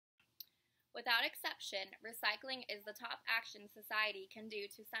Without exception, recycling is the top action society can do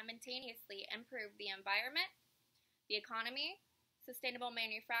to simultaneously improve the environment, the economy, sustainable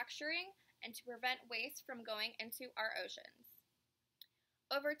manufacturing, and to prevent waste from going into our oceans.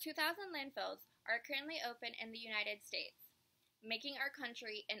 Over 2,000 landfills are currently open in the United States, making our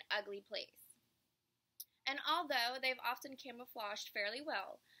country an ugly place. And although they've often camouflaged fairly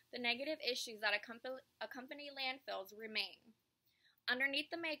well, the negative issues that accompany landfills remain. Underneath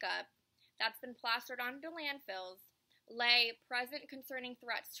the makeup that's been plastered onto landfills lay present concerning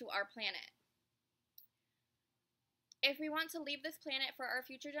threats to our planet. If we want to leave this planet for our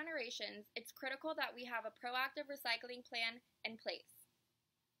future generations, it's critical that we have a proactive recycling plan in place.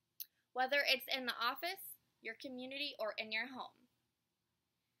 Whether it's in the office, your community, or in your home.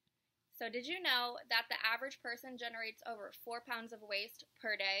 So did you know that the average person generates over 4 pounds of waste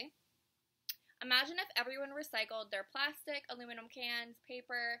per day? Imagine if everyone recycled their plastic, aluminum cans,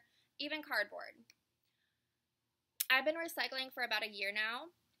 paper, even cardboard. I've been recycling for about a year now,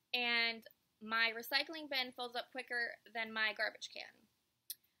 and my recycling bin fills up quicker than my garbage can.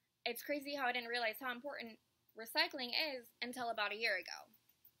 It's crazy how I didn't realize how important recycling is until about a year ago.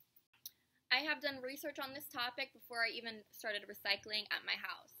 I have done research on this topic before I even started recycling at my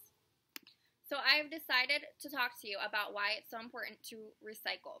house. So I've decided to talk to you about why it's so important to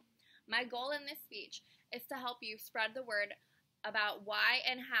recycle. My goal in this speech is to help you spread the word about why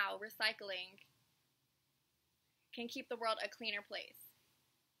and how recycling can keep the world a cleaner place.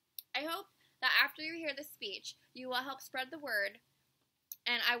 I hope that after you hear this speech, you will help spread the word,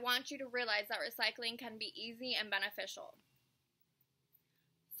 and I want you to realize that recycling can be easy and beneficial.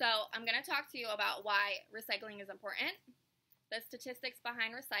 So I'm going to talk to you about why recycling is important, the statistics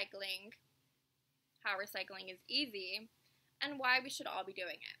behind recycling, how recycling is easy, and why we should all be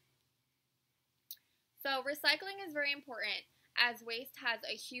doing it. So recycling is very important as waste has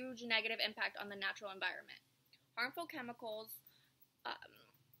a huge negative impact on the natural environment. Harmful chemicals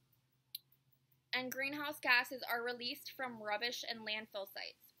and greenhouse gases are released from rubbish and landfill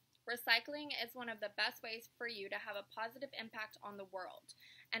sites. Recycling is one of the best ways for you to have a positive impact on the world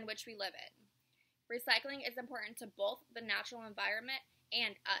in which we live in. Recycling is important to both the natural environment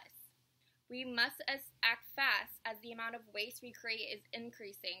and us. We must act fast as the amount of waste we create is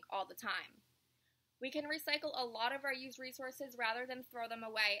increasing all the time. We can recycle a lot of our used resources rather than throw them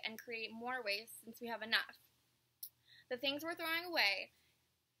away and create more waste since we have enough. The things we're throwing away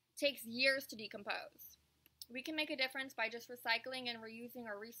takes years to decompose. We can make a difference by just recycling and reusing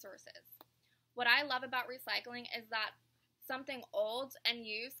our resources. What I love about recycling is that something old and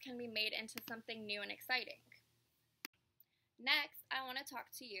used can be made into something new and exciting. Next, I want to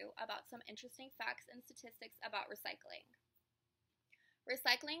talk to you about some interesting facts and statistics about recycling.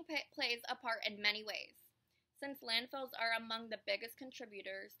 Recycling plays a part in many ways. Since landfills are among the biggest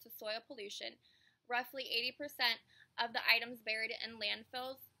contributors to soil pollution, roughly 80% of the items buried in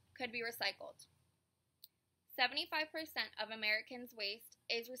landfills could be recycled. 75% of Americans' waste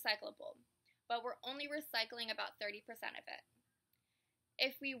is recyclable, but we're only recycling about 30% of it.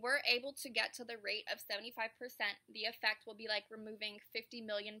 If we were able to get to the rate of 75%, the effect will be like removing 50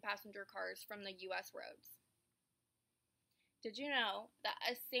 million passenger cars from the U.S. roads. Did you know that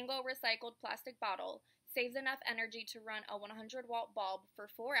a single recycled plastic bottle saves enough energy to run a 100-watt bulb for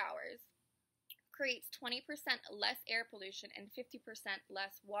 4 hours, creates 20% less air pollution and 50%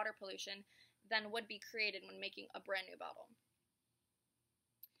 less water pollution than would be created when making a brand new bottle?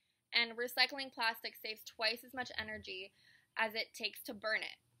 And recycling plastic saves twice as much energy as it takes to burn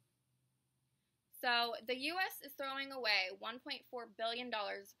it. So the U.S. is throwing away $1.4 billion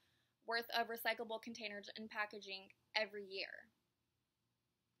worth of recyclable containers and packaging every year.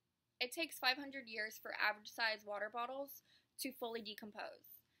 It takes 500 years for average-sized water bottles to fully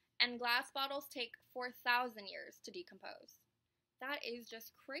decompose, and glass bottles take 4,000 years to decompose. That is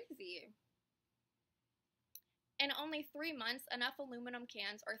just crazy. In only 3 months, enough aluminum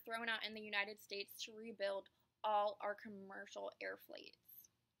cans are thrown out in the United States to rebuild all our commercial air fleets.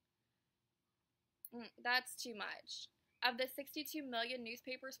 That's too much. Of the 62 million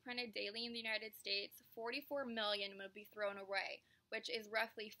newspapers printed daily in the United States, 44 million would be thrown away, which is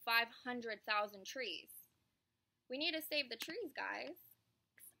roughly 500,000 trees. We need to save the trees, guys.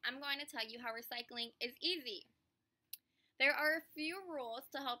 I'm going to tell you how recycling is easy. There are a few rules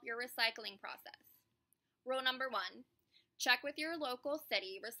to help your recycling process. Rule number 1, check with your local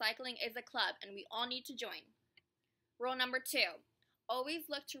city. Recycling is a club and we all need to join. Rule number 2, always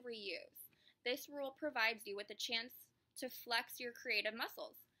look to reuse. This rule provides you with a chance to flex your creative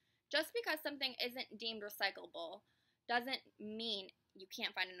muscles. Just because something isn't deemed recyclable doesn't mean you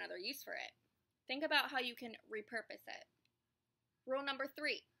can't find another use for it. Think about how you can repurpose it. Rule number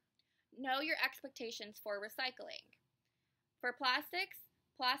 3, Know your expectations for recycling. For plastics,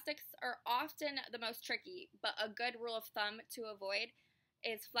 plastics are often the most tricky, but a good rule of thumb to avoid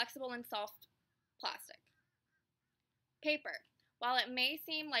is flexible and soft plastic. Paper. While it may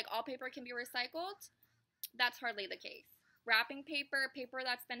seem like all paper can be recycled, that's hardly the case. Wrapping paper, paper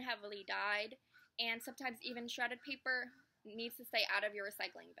that's been heavily dyed, and sometimes even shredded paper needs to stay out of your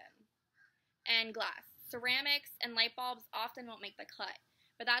recycling bin. And glass. Ceramics and light bulbs often won't make the cut,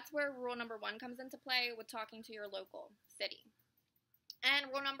 but that's where rule number 1 comes into play with talking to your local city.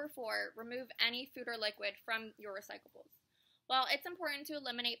 And rule number 4, remove any food or liquid from your recyclables. While it's important to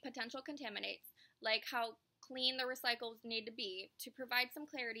eliminate potential contaminants, like how clean the recyclables need to be, to provide some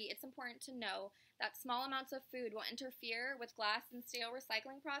clarity, it's important to know that small amounts of food will interfere with glass and steel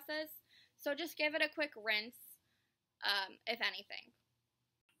recycling process, so just give it a quick rinse, if anything.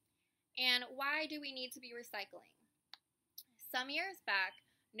 And why do we need to be recycling? Some years back,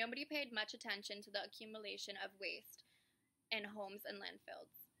 nobody paid much attention to the accumulation of waste in homes and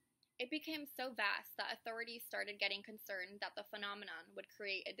landfills. It became so vast that authorities started getting concerned that the phenomenon would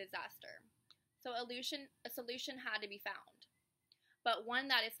create a disaster. So a solution had to be found, but one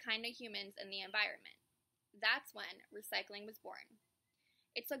that is kind to humans and the environment. That's when recycling was born.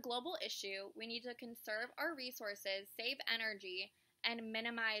 It's a global issue. We need to conserve our resources, save energy, and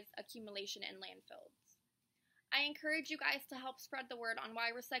minimize accumulation in landfills. I encourage you guys to help spread the word on why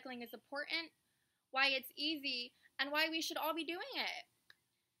recycling is important, why it's easy, and why we should all be doing it.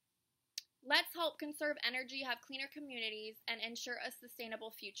 Let's help conserve energy, have cleaner communities, and ensure a sustainable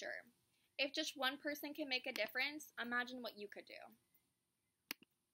future. If just one person can make a difference, imagine what you could do.